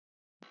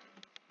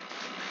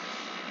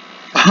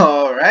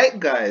Alright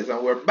guys,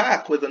 and we're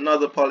back with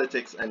another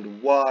Politics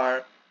and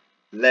War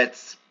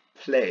Let's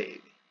Play.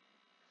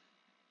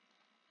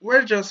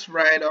 We're just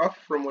right off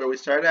from where we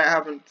started. I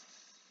haven't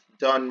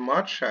done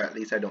much, or at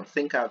least I don't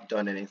think I've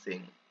done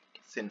anything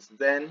since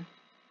then.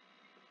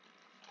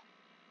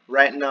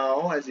 Right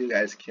now, as you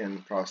guys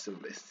can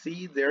possibly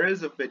see, there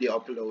is a video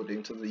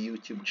uploading to the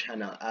YouTube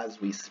channel as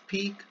we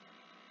speak.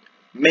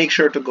 Make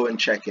sure to go and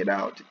check it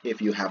out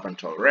if you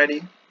haven't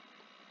already.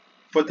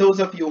 For those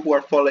of you who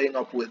are following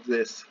up with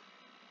this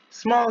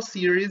small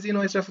series,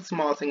 it's just a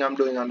small thing I'm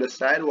doing on the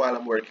side while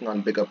I'm working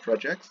on bigger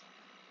projects.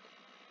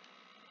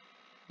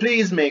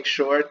 Please make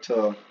sure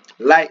to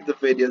like the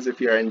videos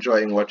if you're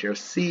enjoying what you're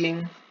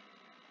seeing.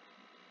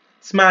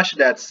 Smash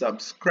that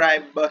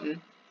subscribe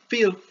button.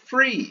 Feel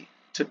free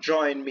to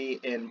join me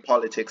in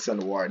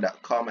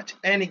politicsandwar.com at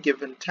any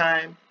given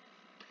time.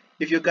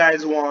 If you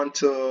guys want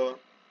to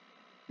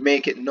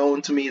make it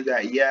known to me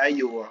that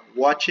you are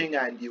watching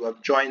and you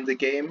have joined the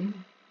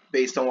game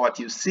based on what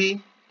you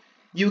see,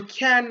 you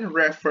can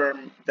refer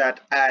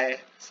that I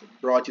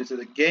brought you to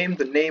the game.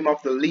 The name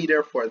of the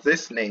leader for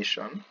this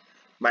nation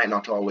might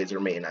not always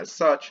remain as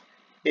such.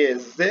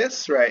 Is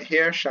this right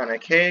here,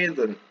 Shanakay?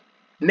 The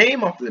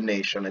name of the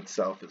nation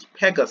itself is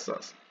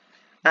Pegasus,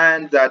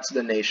 and that's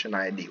the nation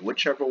ID.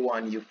 Whichever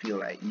one you feel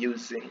like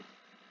using,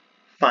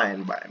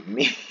 fine by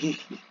me.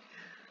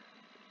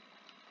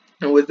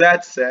 And with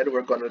that said,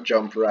 we're going to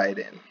jump right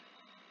in.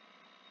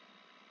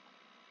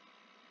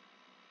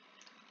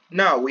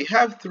 Now, we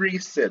have 3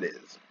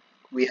 cities.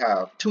 We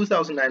have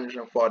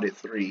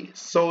 2,943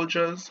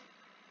 soldiers,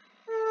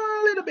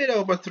 a little bit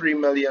over $3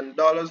 million.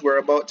 We're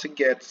about to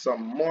get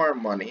some more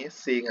money,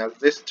 seeing as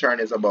this turn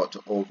is about to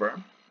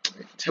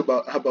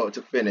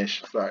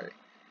finish, sorry.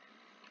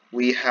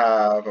 We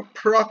have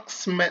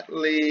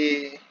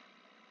approximately,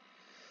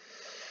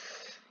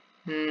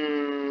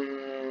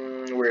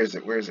 where is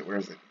it?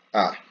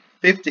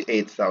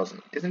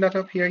 58,000. Isn't that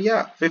up here?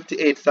 Yeah,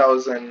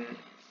 58,000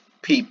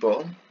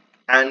 people,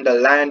 and a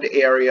land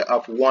area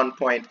of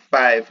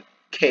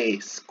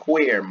 1.5k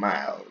square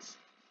miles.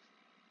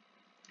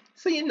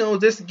 So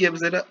this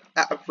gives it an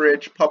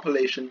average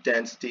population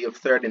density of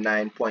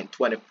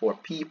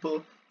 39.24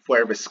 people for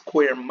every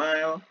square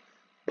mile.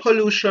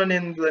 Pollution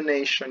in the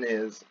nation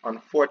is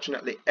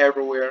unfortunately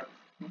everywhere,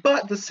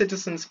 but the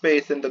citizens'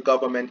 faith in the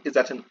government is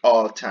at an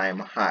all-time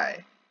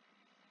high.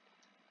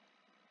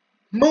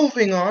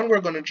 Moving on, we're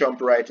going to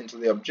jump right into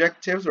the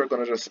objectives. We're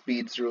going to just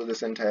speed through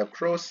this entire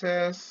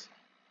process.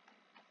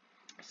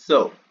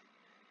 So,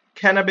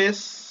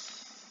 cannabis.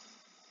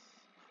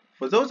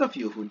 For those of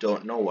you who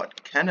don't know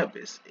what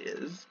cannabis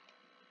is,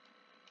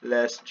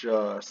 let's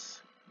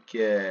just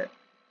get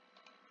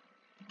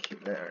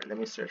there. Let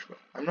me search for it.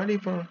 I don't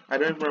even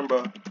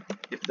remember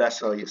if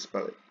that's how you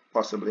spell it.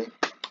 Possibly.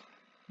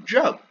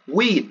 Drug,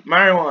 weed,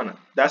 marijuana.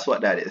 That's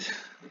what that is.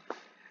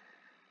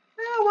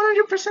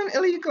 100%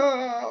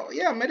 illegal.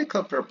 Yeah,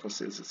 medical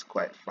purposes is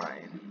quite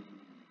fine.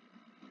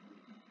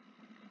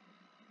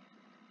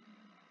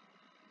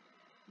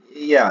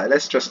 Yeah,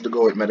 let's just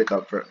go with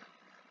medical purpose.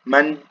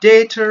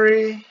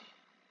 Mandatory.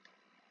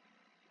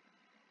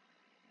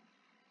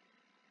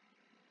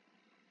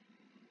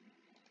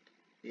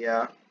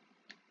 Yeah.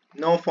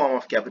 No form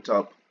of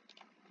capital.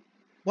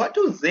 What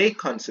do they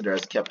consider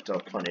as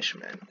capital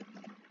punishment?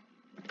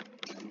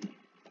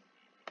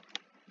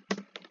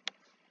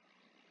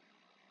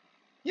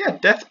 Yeah,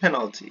 death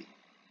penalty.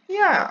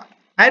 Yeah,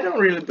 I don't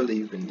really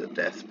believe in the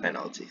death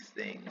penalty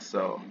thing,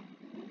 so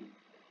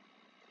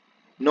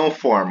no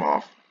form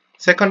of.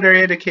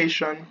 Secondary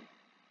education.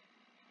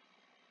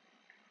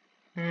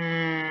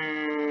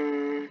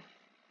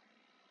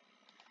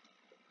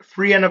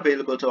 Free and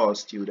available to all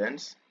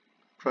students.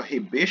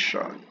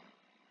 Prohibition.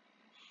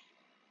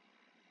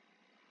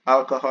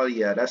 Alcohol,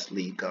 yeah, that's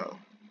legal.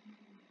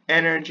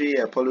 Energy,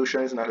 yeah,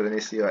 pollution is not an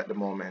issue at the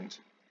moment.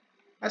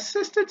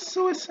 Assisted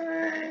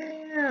suicide,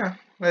 yeah,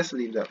 let's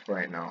leave that for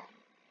right now.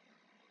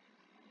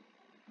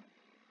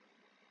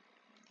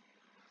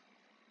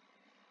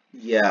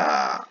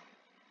 Yeah,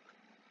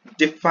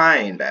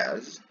 defined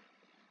as,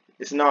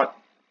 it's not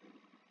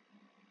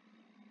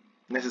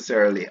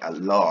necessarily a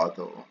law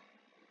though.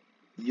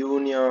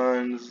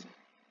 Unions,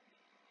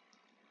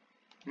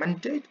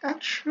 mandate,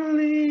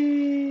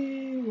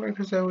 actually,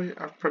 workers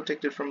are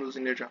protected from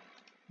losing their job.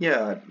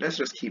 Yeah, let's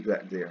just keep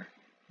that there.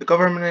 The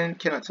government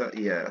cannot tell,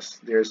 yes,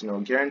 there's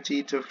no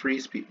guarantee to free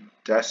speech.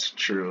 That's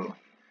true.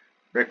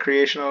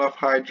 Recreational of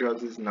hard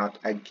drugs is not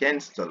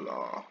against the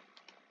law.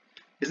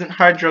 Isn't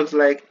hard drugs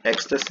like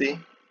ecstasy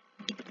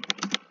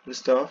and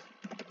stuff?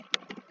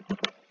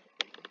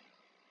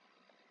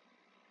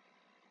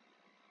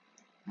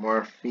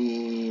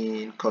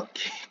 Morphine,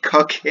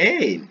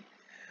 cocaine.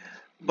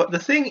 But the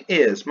thing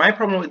is, my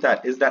problem with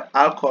that is that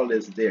alcohol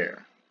is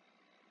there.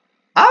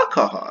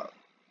 Alcohol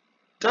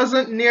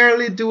doesn't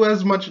nearly do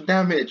as much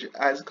damage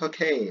as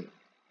cocaine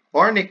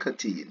or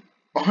nicotine.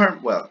 Or,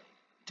 well,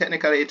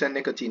 technically it and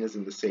nicotine is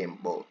in the same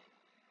boat.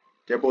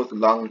 They're both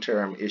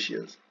long-term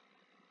issues.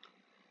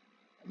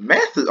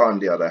 Meth, on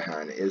the other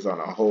hand, is on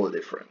a whole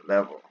different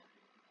level.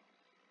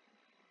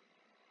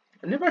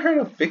 I never heard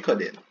of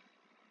Vicodin.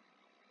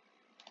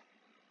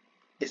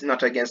 It's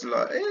not against the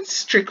law. It's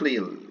strictly,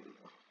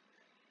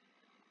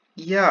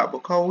 yeah,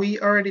 because we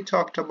already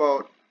talked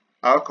about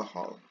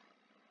alcohol.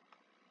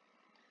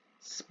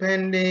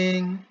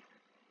 Spending,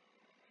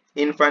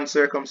 infant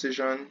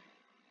circumcision.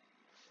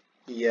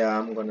 Yeah,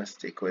 I'm gonna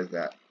stick with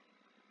that.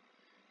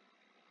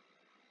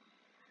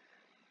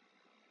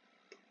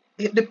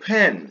 It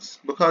depends,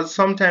 because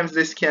sometimes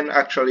this can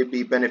actually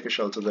be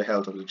beneficial to the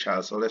health of the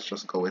child, so let's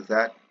just go with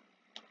that.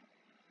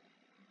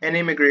 And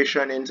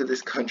immigration into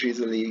this country is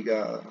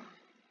illegal.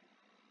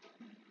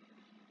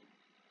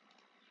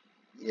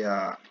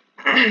 Yeah,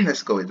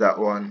 let's go with that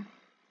one.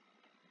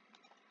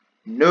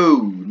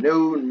 No,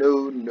 no,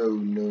 no, no, no,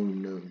 no,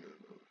 no.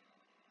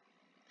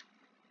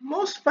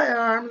 Most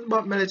firearms,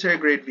 but military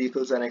grade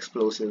vehicles and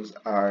explosives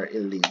are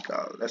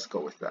illegal. Let's go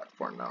with that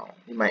for now.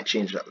 We might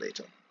change that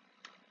later.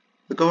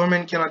 The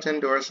government cannot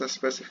endorse a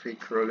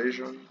specific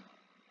religion.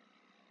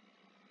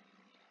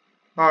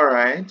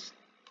 Alright.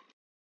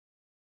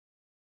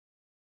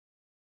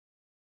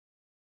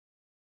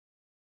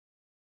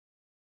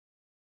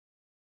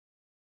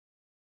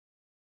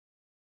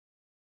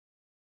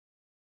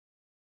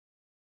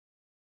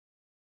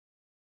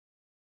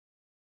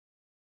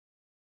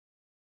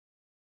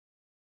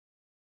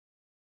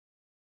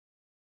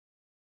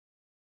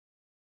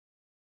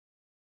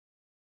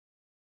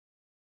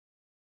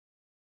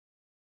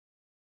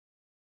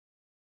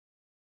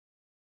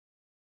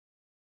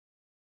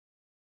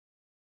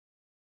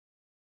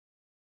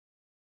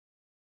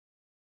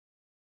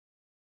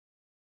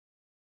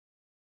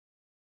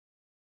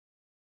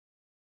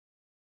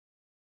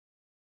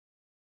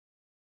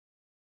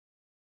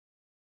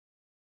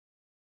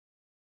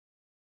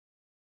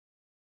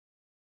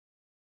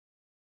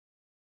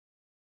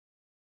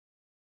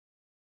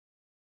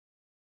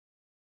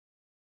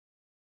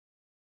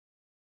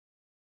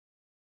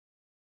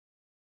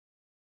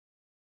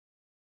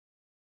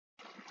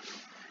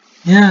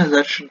 Yeah,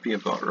 that should be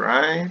about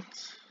right.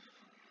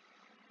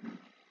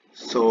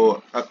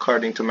 So,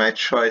 according to my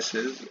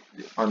choices,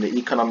 on the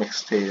economic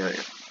scale,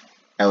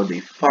 I would be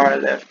far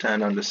left,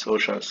 and on the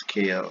social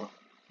scale,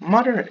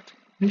 moderate.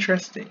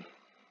 Interesting.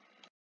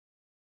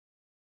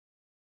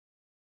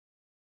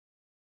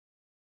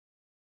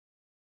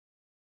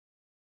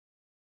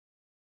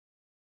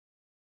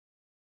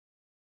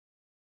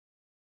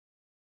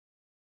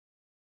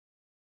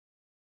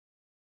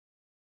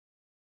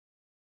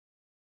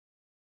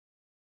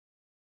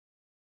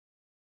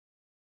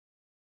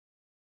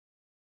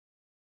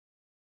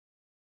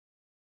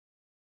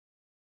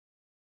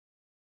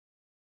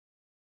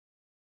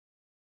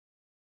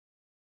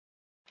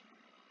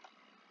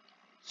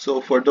 So,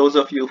 for those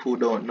of you who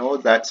don't know,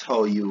 that's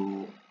how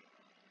you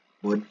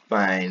would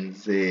find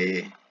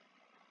a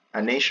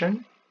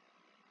nation.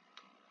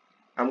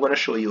 I'm going to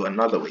show you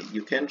another way.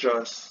 You can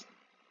just,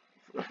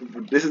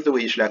 this is the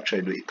way you should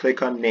actually do it.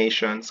 Click on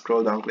nations,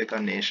 scroll down, click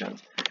on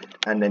nations,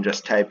 and then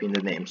just type in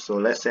the name. So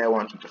let's say I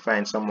wanted to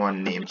find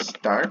someone named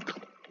Stark,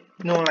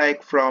 you know,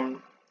 like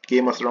from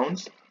Game of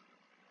Thrones.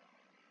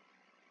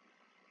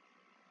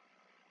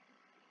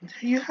 There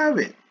you have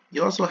it.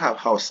 You also have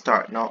House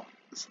Stark. Now,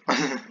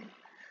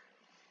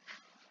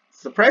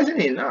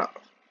 surprisingly enough,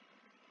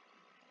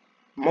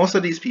 most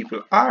of these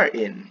people are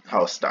in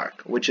House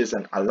Stark, which is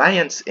an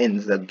alliance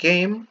in the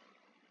game.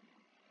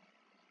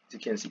 You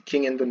can see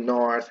King in the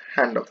North,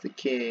 Hand of the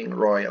King,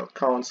 Royal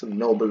Council,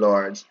 Noble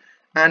Lords,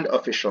 and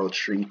official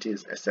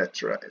treaties,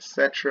 etc.,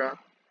 etc.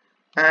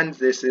 And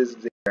this is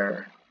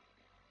their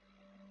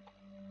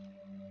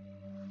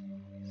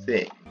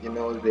thing, you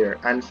know, their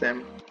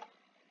anthem.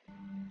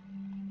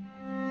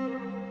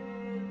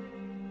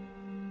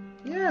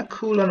 Yeah,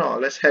 cool and all.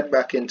 Let's head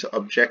back into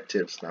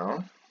objectives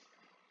now.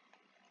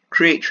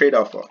 Create trade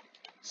offer.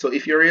 So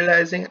if you're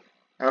realizing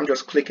I'm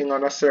just clicking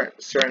on a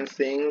certain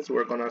things,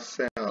 we're gonna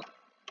sell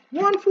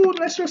one food.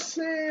 Let's just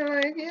say,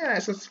 like, yeah,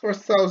 it's for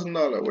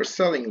 $1,000. We're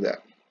selling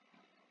that.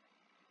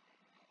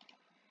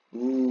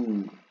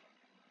 Ooh,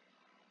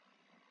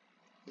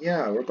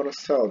 yeah, we're gonna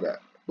sell that.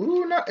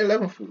 Ooh, not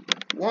 11 food.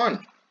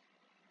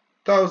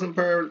 1,000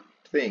 per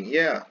thing.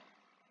 Yeah.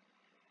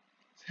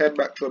 Let's head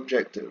back to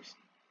objectives.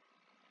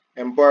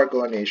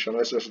 Embargo a nation.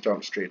 Let's just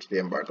jump straight to the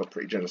embargo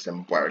page. Just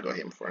embargo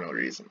him for no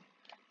reason.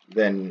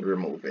 Then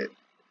remove it.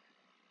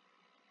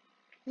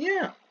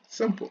 Yeah,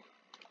 simple.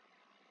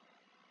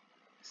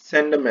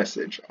 Send a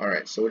message.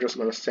 Alright, so we're just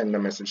going to send a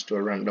message to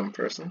a random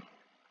person.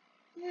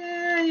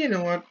 Yeah, you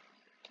know what?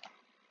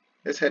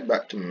 Let's head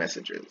back to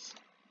messages.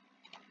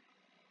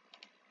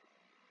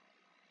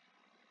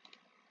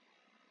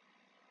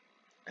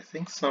 I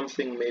think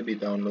something may be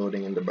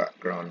downloading in the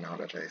background now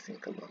that I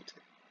think about it.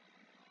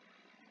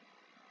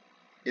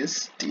 Is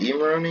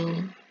Steam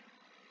running?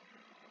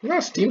 No,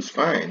 Steam's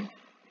fine.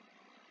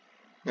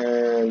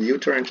 And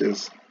uTorrent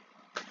is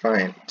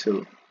fine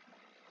too.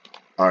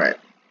 Alright,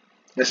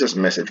 let's just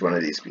message one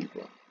of these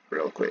people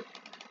real quick.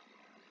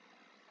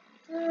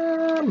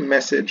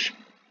 Message.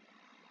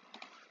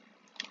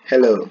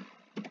 Hello.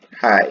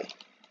 Hi.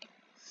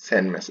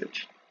 Send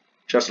message.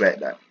 Just like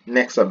that.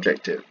 Next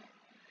objective.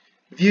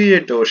 View your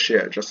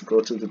dossier. Just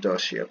go to the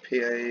dossier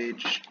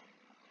page.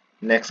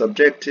 Next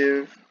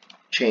objective.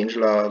 Change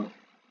log.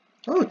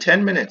 Oh,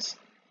 10 minutes.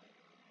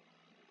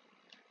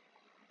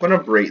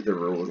 Gonna break the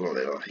rules a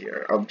little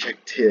here.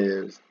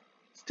 Objectives.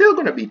 Still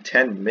gonna be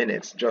 10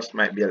 minutes. Just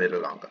might be a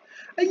little longer.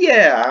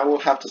 Yeah, I will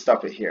have to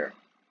stop it here,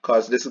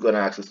 because this is gonna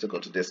ask us to go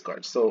to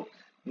Discord. So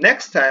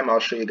next time I'll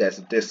show you guys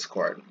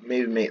Discord.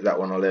 Maybe make that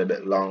one a little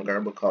bit longer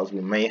because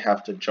we may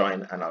have to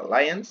join an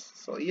alliance.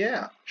 So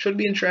yeah, should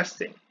be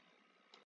interesting.